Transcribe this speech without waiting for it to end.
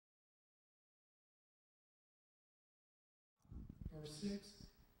verse 6,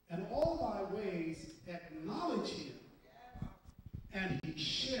 and all thy ways acknowledge him, and he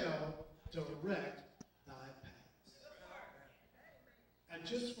shall direct thy paths. And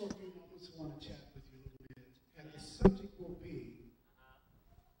just for a few moments, I want to chat with you a little bit. And the subject will be,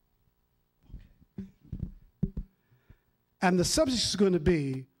 and the subject is going to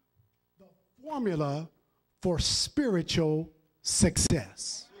be the formula for spiritual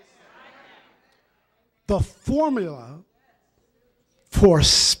success. The formula for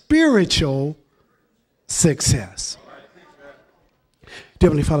spiritual success. Dear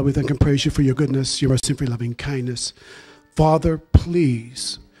Heavenly Father, we thank and praise you for your goodness, your mercy, and for your loving kindness. Father,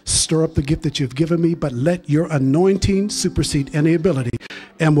 please stir up the gift that you've given me, but let your anointing supersede any ability,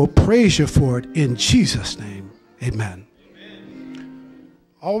 and we'll praise you for it in Jesus' name. Amen. Amen.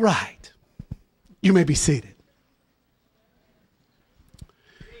 All right. You may be seated.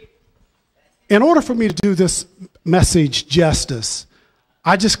 In order for me to do this message justice,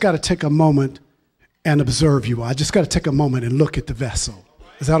 I just got to take a moment and observe you. I just got to take a moment and look at the vessel.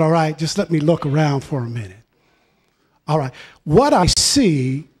 Is that all right? Just let me look around for a minute. All right. What I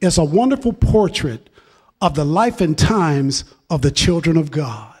see is a wonderful portrait of the life and times of the children of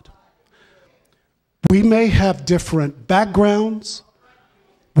God. We may have different backgrounds.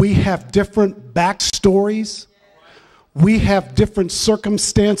 We have different backstories. We have different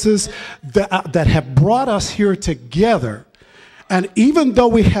circumstances that have brought us here together. And even though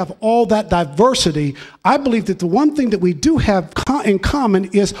we have all that diversity, I believe that the one thing that we do have in common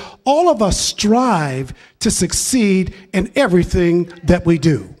is all of us strive to succeed in everything that we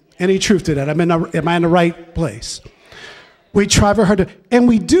do. Any truth to that? Am I in the right place? We try very hard to, and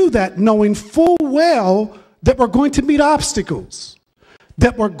we do that knowing full well that we're going to meet obstacles,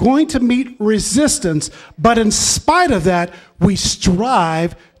 that we're going to meet resistance, but in spite of that, we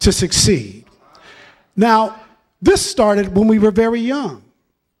strive to succeed. Now, this started when we were very young.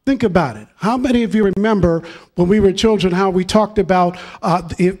 Think about it. How many of you remember when we were children how we talked about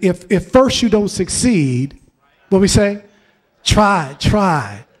if first you don't succeed, what we say?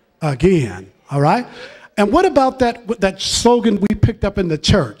 Try again, all right? And what about that slogan we picked up in the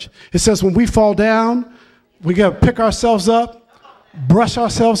church? It says when we fall down, we got to pick ourselves up, brush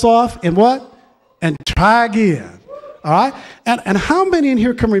ourselves off, and what? And try again, all right? And how many in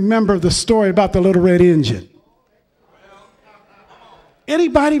here can remember the story about the little red engine?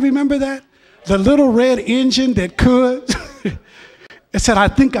 Anybody remember that? The little red engine that could? It said, I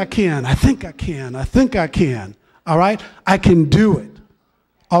think I can, I think I can, I think I can. All right? I can do it.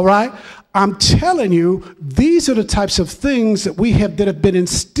 All right? I'm telling you, these are the types of things that that have been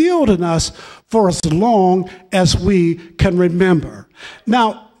instilled in us for as long as we can remember.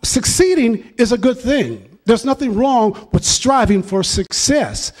 Now, succeeding is a good thing. There's nothing wrong with striving for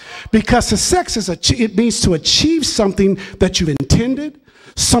success, because success it means to achieve something that you've intended,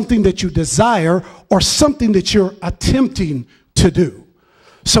 something that you desire, or something that you're attempting to do.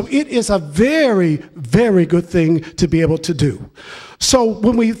 So it is a very, very good thing to be able to do. So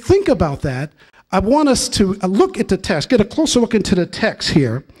when we think about that, I want us to look at the text, get a closer look into the text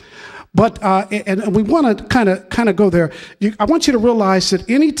here. But and we want to kind of go there. I want you to realize that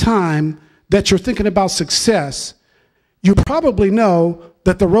any time that you're thinking about success, you probably know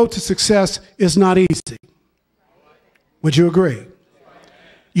that the road to success is not easy. Would you agree?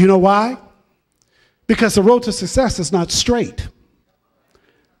 You know why? Because the road to success is not straight.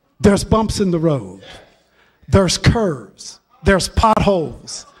 There's bumps in the road. There's curves. There's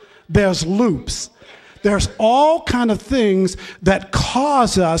potholes. There's loops. There's all kind of things that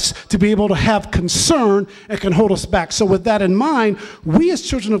cause us to be able to have concern and can hold us back. So with that in mind, we as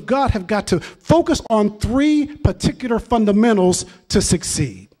children of God have got to focus on three particular fundamentals to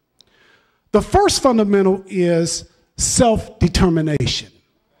succeed. The first fundamental is self-determination.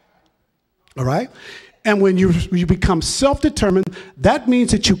 All right? And when you become self-determined, that means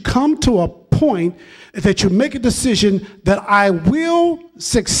that you come to a point that you make a decision that I will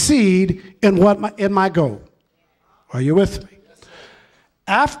succeed in my goal. Are you with me?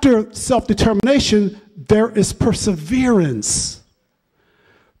 After self-determination, there is perseverance.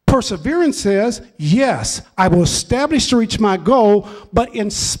 Perseverance says, yes, I will establish to reach my goal, but in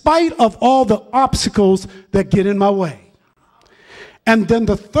spite of all the obstacles that get in my way. And then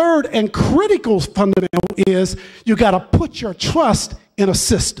the third and critical fundamental is you got to put your trust in a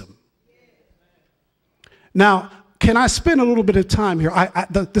system. Now, can I spend a little bit of time here?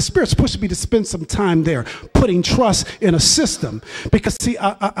 The Spirit's pushing me to spend some time there, putting trust in a system. Because see,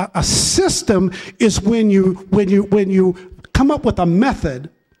 a system is when you come up with a method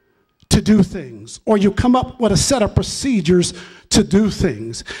to do things, or you come up with a set of procedures to do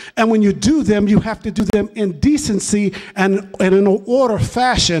things. And when you do them, you have to do them in decency and in an order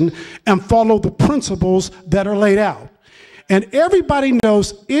fashion and follow the principles that are laid out. And everybody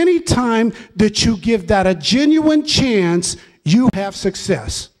knows anytime that you give that a genuine chance, you have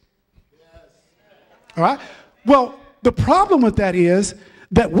success. All right? Well, the problem with that is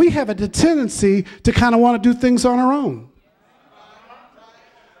that we have a tendency to kind of want to do things on our own.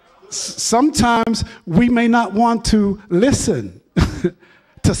 Sometimes we may not want to listen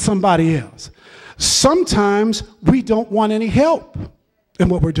to somebody else. Sometimes we don't want any help in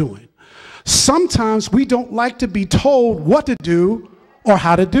what we're doing. Sometimes we don't like to be told what to do or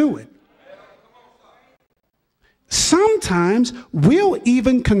how to do it. Sometimes we'll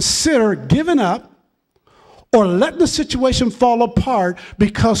even consider giving up or letting the situation fall apart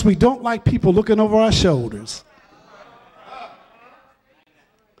because we don't like people looking over our shoulders.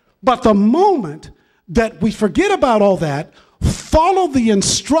 But the moment that we forget about all that, follow the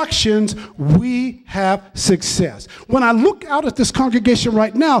instructions, we have success. When I look out at this congregation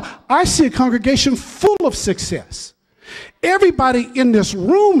right now, I see a congregation full of success. Everybody in this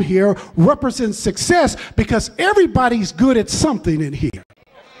room here represents success because everybody's good at something in here.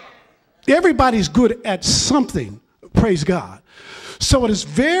 Everybody's good at something, praise God. So it is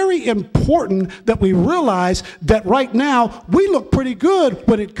very important that we realize that right now we look pretty good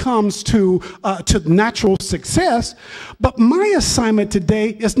when it comes to natural success. But my assignment today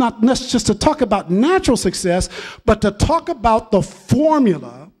is not just to talk about natural success, but to talk about the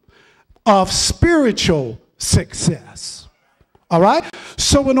formula of spiritual success. All right?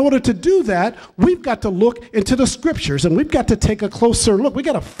 So in order to do that, we've got to look into the scriptures and we've got to take a closer look. We've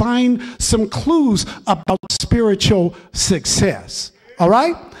got to find some clues about spiritual success. All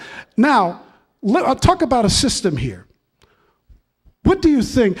right? Now, I'll talk about a system here. What do you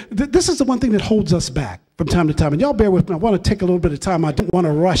think? This is the one thing that holds us back from time to time. And y'all bear with me. I want to take a little bit of time. I don't want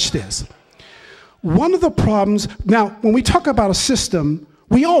to rush this. One of the problems, now, when we talk about a system,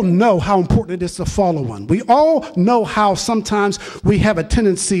 we all know how important it is to follow one. We all know how sometimes we have a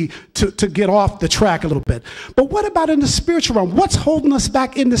tendency to get off the track a little bit. But what about in the spiritual realm? What's holding us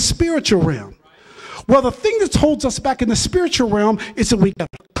back in the spiritual realm? Well, the thing that holds us back in the spiritual realm is that we get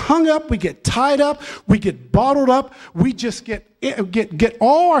hung up, we get tied up, we get bottled up, we just get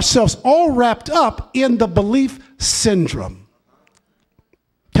all ourselves all wrapped up in the belief syndrome.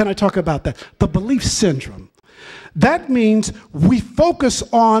 Can I talk about that? The belief syndrome. That means we focus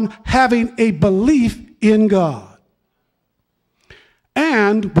on having a belief in God.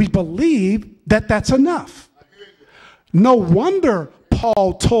 And we believe that that's enough. No wonder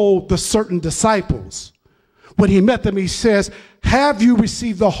Paul told the certain disciples when he met them, he says, have you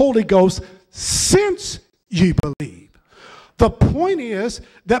received the Holy Ghost since ye believe? The point is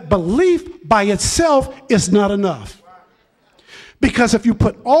that belief by itself is not enough. Because if you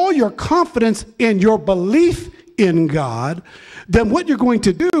put all your confidence in your belief in God, then what you're going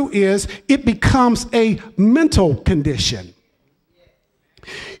to do is it becomes a mental condition.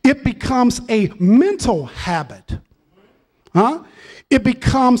 It becomes a mental habit. Huh? It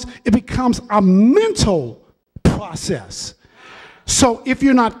becomes a mental process. So if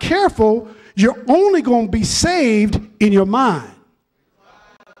you're not careful, you're only going to be saved in your mind.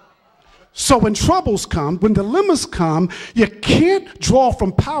 So when troubles come, when dilemmas come, you can't draw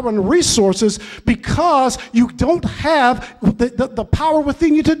from power and resources because you don't have the power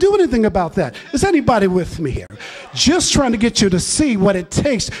within you to do anything about that. Is anybody with me here? Just trying to get you to see what it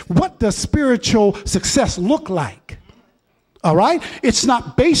takes. What does spiritual success look like? All right? It's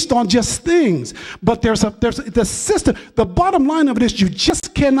not based on just things, but there's the system. The bottom line of it is you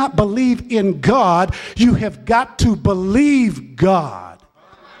just cannot believe in God. You have got to believe God.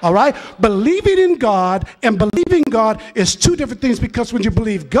 All right? Believing in God and believing God is two different things, because when you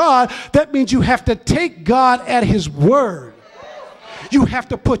believe God, that means you have to take God at his word. You have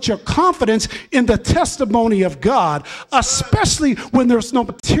to put your confidence in the testimony of God, especially when there's no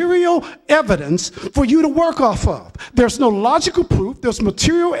material evidence for you to work off of. There's no logical proof, there's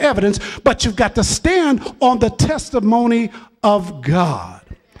material evidence, but you've got to stand on the testimony of God.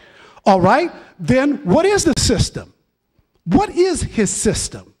 All right? Then what is the system? What is his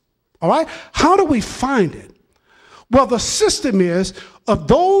system? All right? How do we find it? Well, the system is of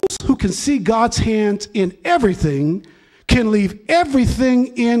those who can see God's hands in everything can leave everything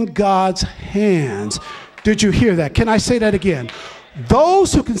in God's hands. Did you hear that? Can I say that again?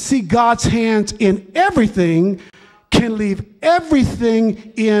 Those who can see God's hands in everything can leave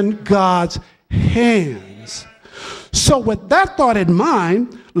everything in God's hands. So with that thought in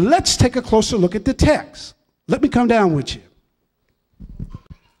mind, let's take a closer look at the text. Let me come down with you.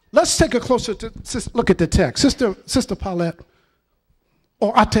 Let's take a closer look at the text. Sister Paulette,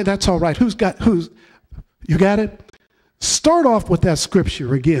 or I'll tell you, that's all right. You got it? Start off with that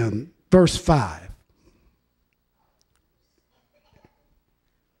scripture again, verse 5.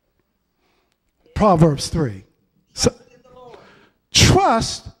 Proverbs 3. So,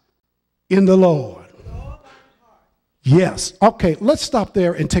 trust in the Lord. Yes. Okay, let's stop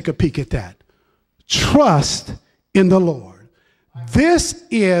there and take a peek at that. Trust in the Lord. This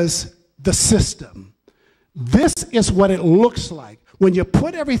is the system. This is what it looks like. When you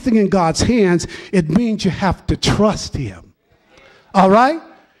put everything in God's hands, it means you have to trust him. All right?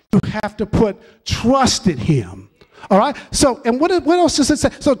 You have to put trust in him. All right? So, and what else does it say?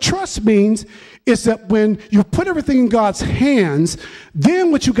 So trust means is that when you put everything in God's hands,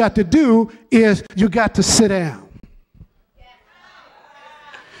 then what you got to do is you got to sit down.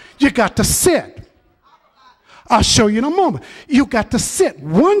 You got to sit. I'll show you in a moment. You got to sit.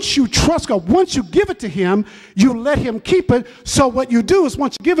 Once you trust God, once you give it to him, you let him keep it. So what you do is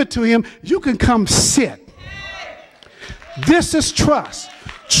once you give it to him, you can come sit. This is trust.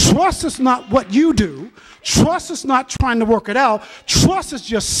 Trust is not what you do. Trust is not trying to work it out. Trust is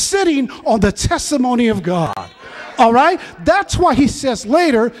just sitting on the testimony of God. All right? That's why he says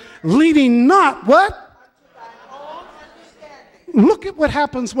later, leaning not what? Look at what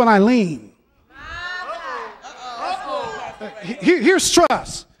happens when I lean. Here's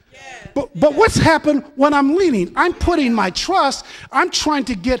trust. But what's happened when I'm leaning? I'm putting my trust. I'm trying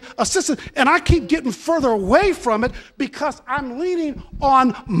to get assistance. And I keep getting further away from it because I'm leaning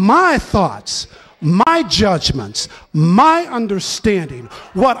on my thoughts, my judgments, my understanding,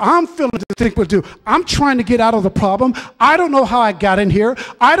 what I'm feeling to think would do. I'm trying to get out of the problem. I don't know how I got in here.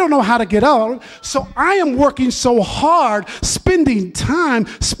 I don't know how to get out. So I am working so hard, spending time,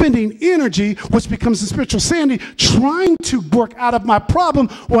 spending energy, which becomes a spiritual sanity, trying to work out of my problem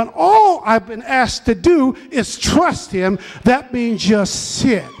when all I've been asked to do is trust him. That means just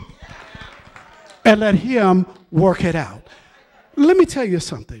sit and let him work it out. Let me tell you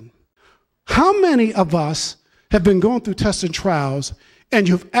something. How many of us have been going through tests and trials and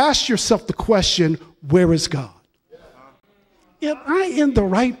you've asked yourself the question, where is God? Am I in the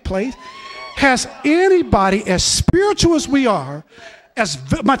right place? Has anybody, as spiritual as we are, as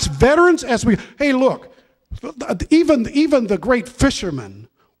much veterans as we, hey, look, even the great fishermen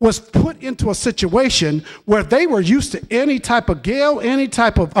was put into a situation where they were used to any type of gale, any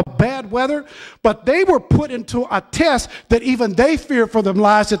type of bad weather, but they were put into a test that even they feared for their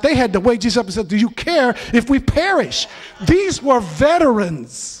lives, that they had to wake Jesus up and say, do you care if we perish? These were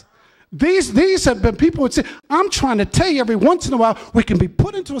veterans. These have been people who would say, I'm trying to tell you, every once in a while, we can be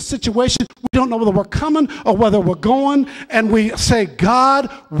put into a situation, we don't know whether we're coming or whether we're going, and we say, God,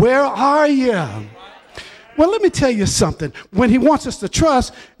 where are you? Well, let me tell you something. When he wants us to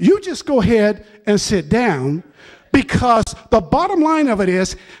trust, you just go ahead and sit down, because the bottom line of it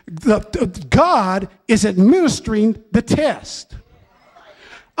is God is administering the test.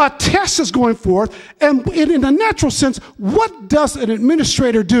 A test is going forth, and in a natural sense, what does an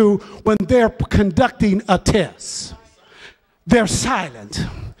administrator do when they're conducting a test? They're silent.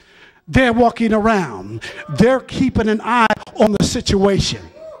 They're walking around. They're keeping an eye on the situation.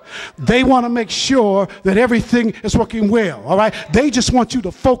 They want to make sure that everything is working well, all right? They just want you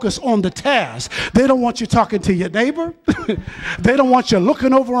to focus on the task. They don't want you talking to your neighbor. They don't want you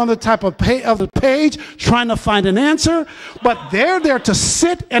looking over on the type of the page trying to find an answer. But they're there to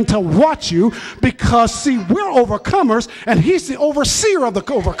sit and to watch you because, see, we're overcomers, and he's the overseer of the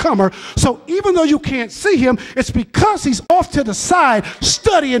overcomer. So even though you can't see him, it's because he's off to the side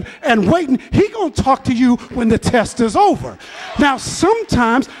studying and waiting. He's going to talk to you when the test is over. Now,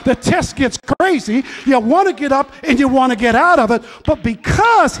 sometimes the test gets crazy. You want to get up and you want to get out of it, but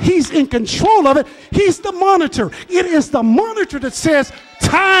because he's in control of it, he's the monitor. It is the monitor that says,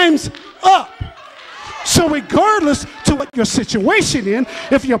 time's up. So regardless to what your situation is,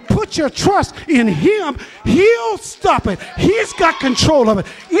 if you put your trust in him, he'll stop it. He's got control of it.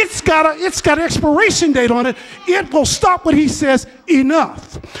 It's got an expiration date on it. It will stop when he says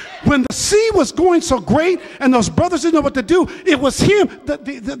enough. When the sea was going so great and those brothers didn't know what to do, it was him,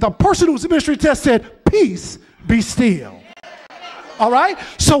 the person who was administering the test said, peace, be still. All right?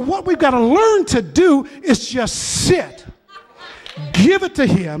 So what we've got to learn to do is just sit. Give it to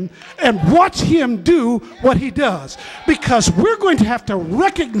him and watch him do what he does, because we're going to have to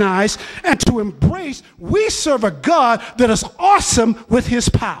recognize and to embrace we serve a God that is awesome with his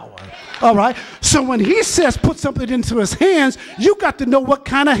power. All right, so when he says put something into his hands, you got to know what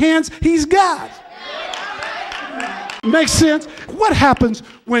kind of hands he's got. Makes sense? What happens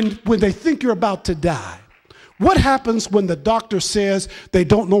when they think you're about to die? What happens when the doctor says they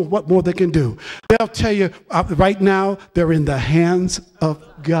don't know what more they can do? They'll tell you right now they're in the hands of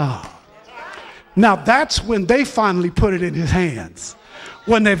God. Now that's when they finally put it in his hands,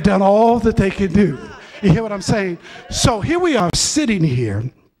 when they've done all that they can do. You hear what I'm saying? So here we are sitting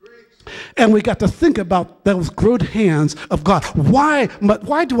here, and we got to think about those good hands of God. Why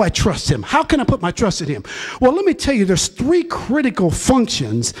do I trust him? How can I put my trust in him? Well, let me tell you, there's 3 critical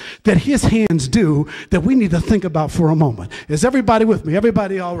functions that his hands do that we need to think about for a moment. Is everybody with me?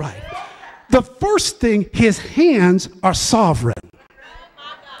 Everybody all right? The first thing, his hands are sovereign.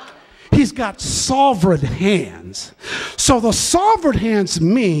 He's got sovereign hands. So the sovereign hands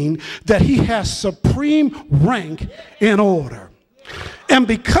mean that he has supreme rank in order. And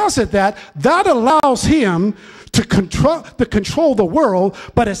because of that, that allows him to control the world,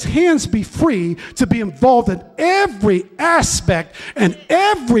 but his hands be free to be involved in every aspect and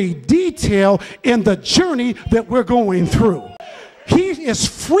every detail in the journey that we're going through. He is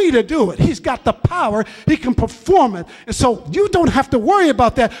free to do it. He's got the power. He can perform it. And so you don't have to worry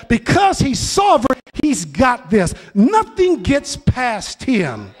about that because he's sovereign. He's got this. Nothing gets past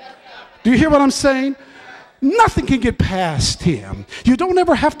him. Do you hear what I'm saying? Nothing can get past him. You don't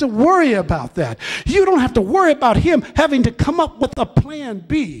ever have to worry about that. You don't have to worry about him having to come up with a plan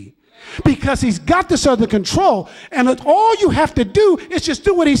B, because he's got this under control. And all you have to do is just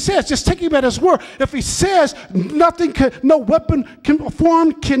do what he says. Just take him at his word. If he says no weapon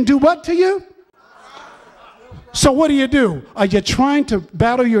can do what to you? So what do? Are you trying to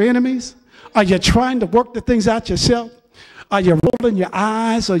battle your enemies? Are you trying to work the things out yourself? Are you rolling your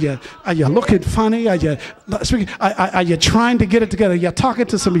eyes? Are you looking funny? Are you trying to get it together? You're talking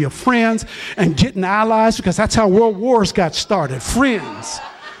to some of your friends and getting allies, because that's how world wars got started. Friends.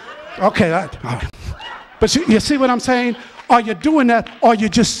 Okay, all right. But you see what I'm saying? Are you doing that, or are you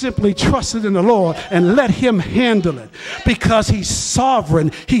just simply trusting in the Lord and let him handle it? Because he's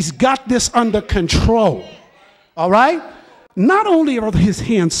sovereign. He's got this under control. All right? Not only are his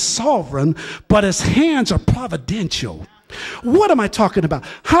hands sovereign, but his hands are providential. What am I talking about?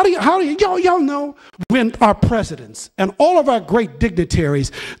 How do y'all know when our presidents and all of our great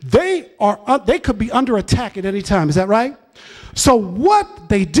dignitaries, they could be under attack at any time. Is that right? So what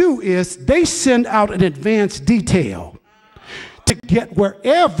they do is they send out an advance detail to get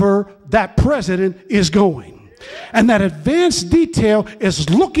wherever that president is going. And that advanced detail is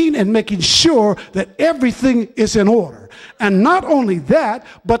looking and making sure that everything is in order. And not only that,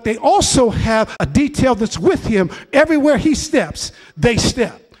 but they also have a detail that's with him. Everywhere he steps, they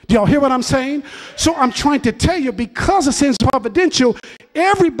step. Do y'all hear what I'm saying? So I'm trying to tell you, because it seems providential,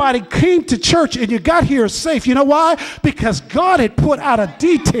 everybody came to church and you got here safe. You know why? Because God had put out a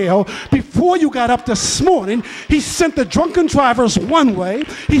detail before you got up this morning. He sent the drunken drivers one way.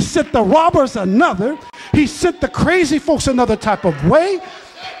 He sent the robbers another. He sent the crazy folks another type of way.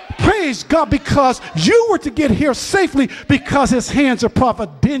 Praise God, because you were to get here safely because his hands are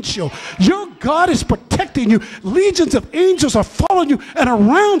providential. Your God is protecting you. Legions of angels are following you and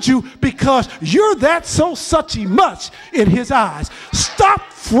around you because you're that so suchy much in his eyes. Stop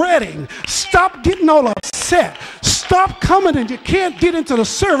fretting. Stop getting all upset. Stop coming and you can't get into the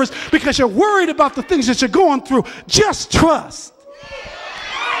service because you're worried about the things that you're going through. Just trust.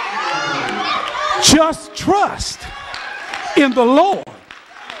 Just trust in the Lord.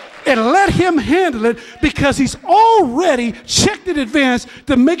 And let him handle it, because he's already checked in advance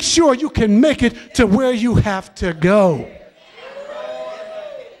to make sure you can make it to where you have to go.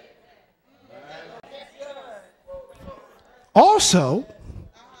 Also,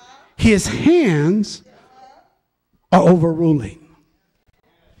 his hands are overruling.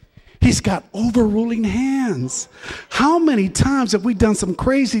 He's got overruling hands. How many times have we done some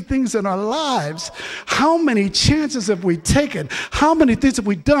crazy things in our lives? How many chances have we taken? How many things have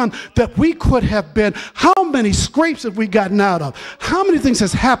we done that we could have been? How many scrapes have we gotten out of? How many things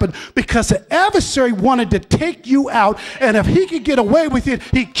has happened because the adversary wanted to take you out, and if he could get away with it,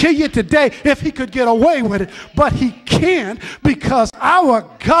 he'd kill you today if he could get away with it. But he can't, because our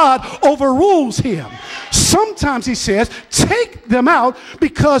God overrules him. Sometimes he says, take them out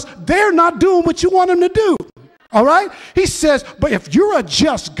because they're not doing what you want them to do. All right? He says, but if you're a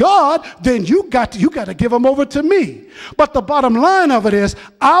just God, then you got to give them over to me. But the bottom line of it is,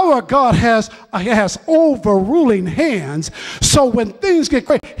 our God has overruling hands. So when things get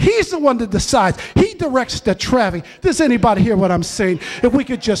crazy, he's the one that decides. He directs the traffic. Does anybody hear what I'm saying? If we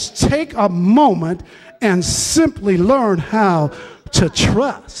could just take a moment and simply learn how to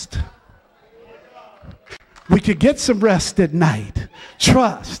trust, we could get some rest at night.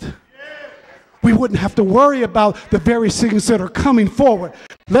 Trust. We wouldn't have to worry about the very things that are coming forward.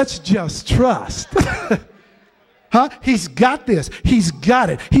 Let's just trust. Huh? He's got this. He's got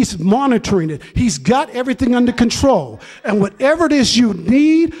it. He's monitoring it. He's got everything under control. And whatever it is you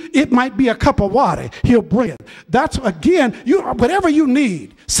need, it might be a cup of water. He'll bring it. That's, again, whatever you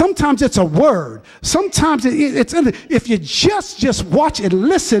need. Sometimes it's a word. Sometimes it's if you just watch and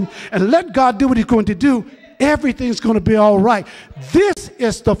listen and let God do what he's going to do, everything's going to be all right. This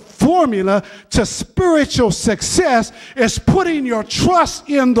is the formula to spiritual success, is putting your trust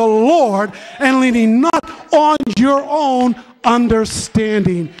in the Lord and leaning not on your own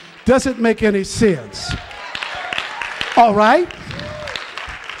understanding. Does it make any sense? All right.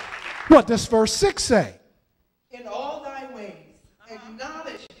 What does verse 6 say? In all thy ways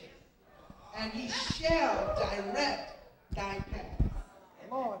acknowledge him, and he shall direct thy path.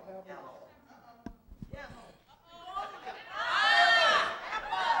 Lord, have mercy.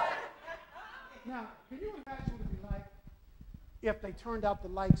 Now, can you imagine what it'd be like if they turned out the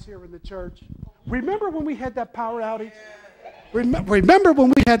lights here in the church? Remember when we had that power outage? Remember when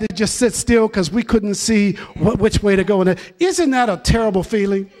we had to just sit still because we couldn't see which way to go? And isn't that a terrible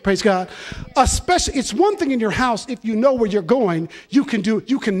feeling? Praise God. Especially, it's one thing in your house, if you know where you're going, you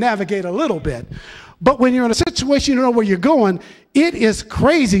can navigate a little bit. But when you're in a situation you don't know where you're going, it is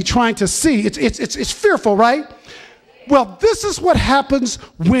crazy trying to see. It's fearful, right? Well, this is what happens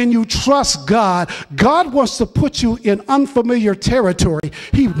when you trust God. God wants to put you in unfamiliar territory.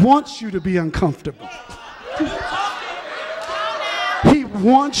 He wants you to be uncomfortable. He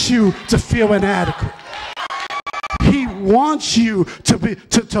wants you to feel inadequate. He wants you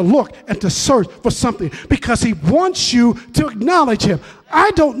to look and to search for something because he wants you to acknowledge him.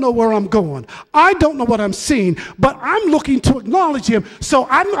 I don't know where I'm going. I don't know what I'm seeing, but I'm looking to acknowledge him. So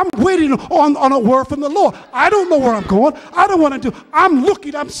I'm waiting on a word from the Lord. I don't know where I'm going. I don't want to do. I'm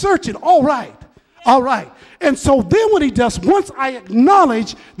looking. I'm searching. All right. All right. And so then what he does, once I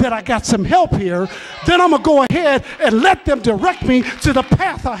acknowledge that I got some help here, then I'm going to go ahead and let them direct me to the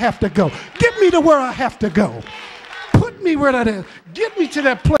path I have to go. Get me to where I have to go. Put me where that is. Get me to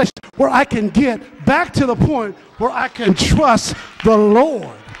that place where I can get back to the point where I can trust the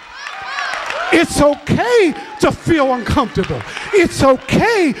Lord. It's okay to feel uncomfortable. It's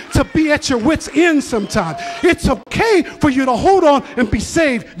okay to be at your wit's end sometimes. It's okay for you to hold on and be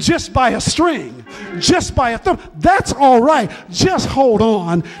saved just by a string, just by a thumb. That's all right. Just hold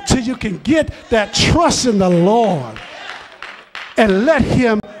on till you can get that trust in the Lord and let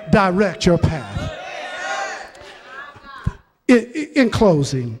him direct your path. In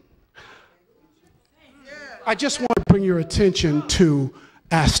closing, I just want to bring your attention to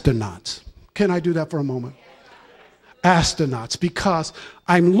astronauts. Can I do that for a moment? Astronauts, because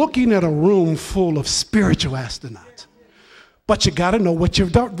I'm looking at a room full of spiritual astronauts. But you got to know what your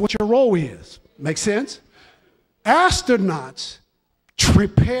role is. Make sense? Astronauts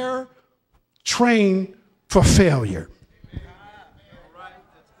train for failure.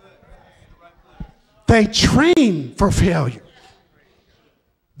 They train for failure.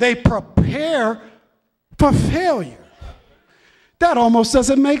 They prepare for failure. That almost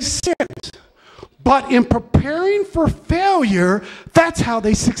doesn't make sense. But in preparing for failure, that's how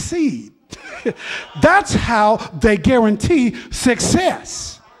they succeed. That's how they guarantee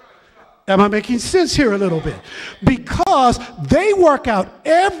success. Am I making sense here a little bit? Because they work out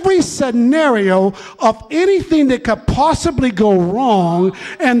every scenario of anything that could possibly go wrong,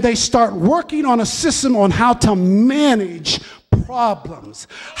 and they start working on a system on how to manage problems,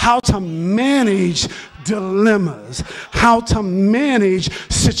 how to manage dilemmas, how to manage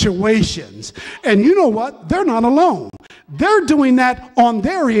situations. And you know what? They're not alone. They're doing that on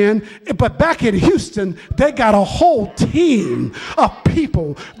their end, but back in Houston, they got a whole team of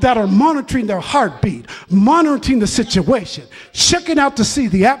people that are monitoring their heartbeat, monitoring the situation, checking out to see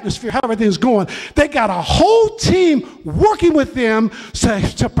the atmosphere, how everything's going. They got a whole team working with them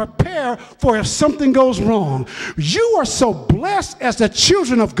to prepare for if something goes wrong. You are so blessed as the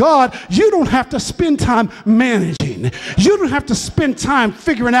children of God, you don't have to spend time managing. You don't have to spend time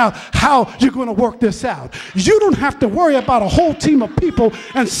figuring out how you're going to work this out. You don't have to worry about a whole team of people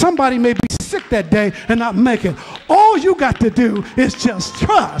and somebody may be sick that day and not make it. All you got to do is just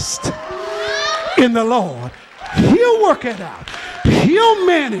trust in the Lord. He'll work it out. He'll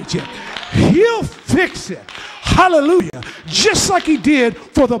manage it. He'll fix it. Hallelujah. Just like he did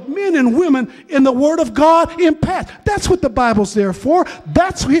for the men and women in the Word of God in past. That's what the Bible's there for.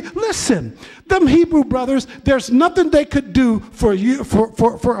 That's what listen, them Hebrew brothers, there's nothing they could do for you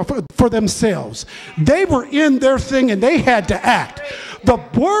for themselves. They were in their thing and they had to act. The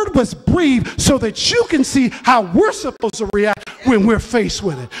word was breathed so that you can see how we're supposed to react when we're faced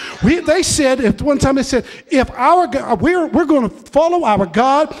with it. They said, at one time they said, if our God, we're going to follow our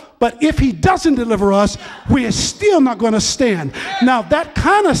God, but if he doesn't deliver us, we're still not going to stand. Now that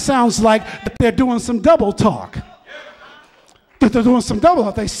kind of sounds like they're doing some double talk. That they're doing some double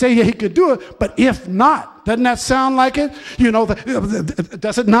talk. They say he could do it, but if not, doesn't that sound like it? You know,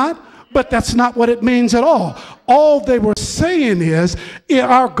 does it not? But that's not what it means at all. All they were saying is,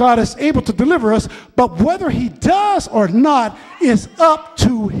 our God is able to deliver us, but whether he does or not is up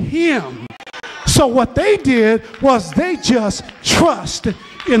to him. So what they did was they just trusted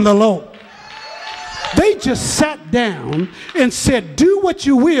in the Lord. They just sat down and said, do what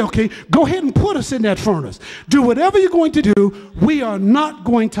you will, okay? Go ahead and put us in that furnace. Do whatever you're going to do. We are not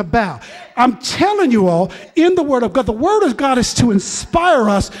going to bow. I'm telling you all, in the Word of God, the Word of God is to inspire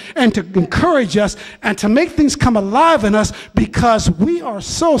us and to encourage us and to make things come alive in us because we are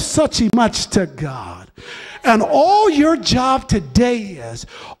so such much to God. And all your job today is,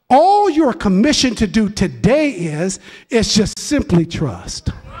 all you're commissioned to do today is just simply trust.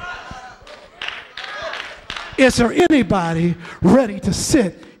 Is there anybody ready to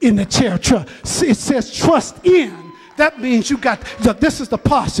sit in the chair? It says trust in. That means you got, this is the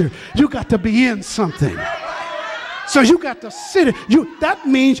posture. You got to be in something. So you got to sit. That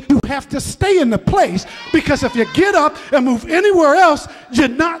means you have to stay in the place, because if you get up and move anywhere else, you're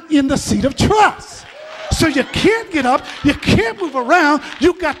not in the seat of trust. So you can't get up, you can't move around,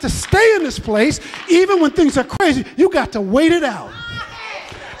 you got to stay in this place. Even when things are crazy, you got to wait it out.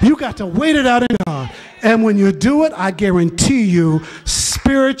 You got to wait it out in God. And when you do it, I guarantee you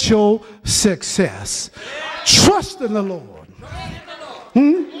spiritual success. Trust in the Lord.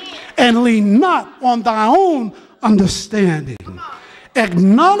 And lean not on thy own understanding.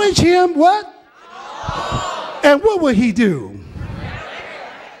 Acknowledge him, what? And what will he do?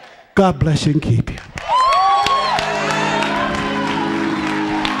 God bless you and keep you.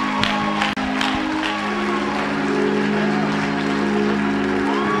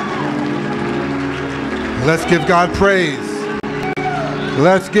 Let's give God praise.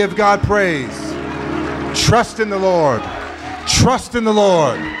 Let's give God praise. Trust in the Lord. Trust in the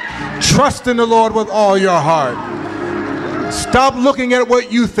Lord. Trust in the Lord with all your heart. Stop looking at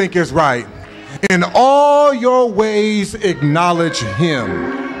what you think is right. In all your ways, acknowledge him,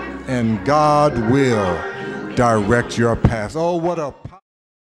 and God will direct your path. Oh, what a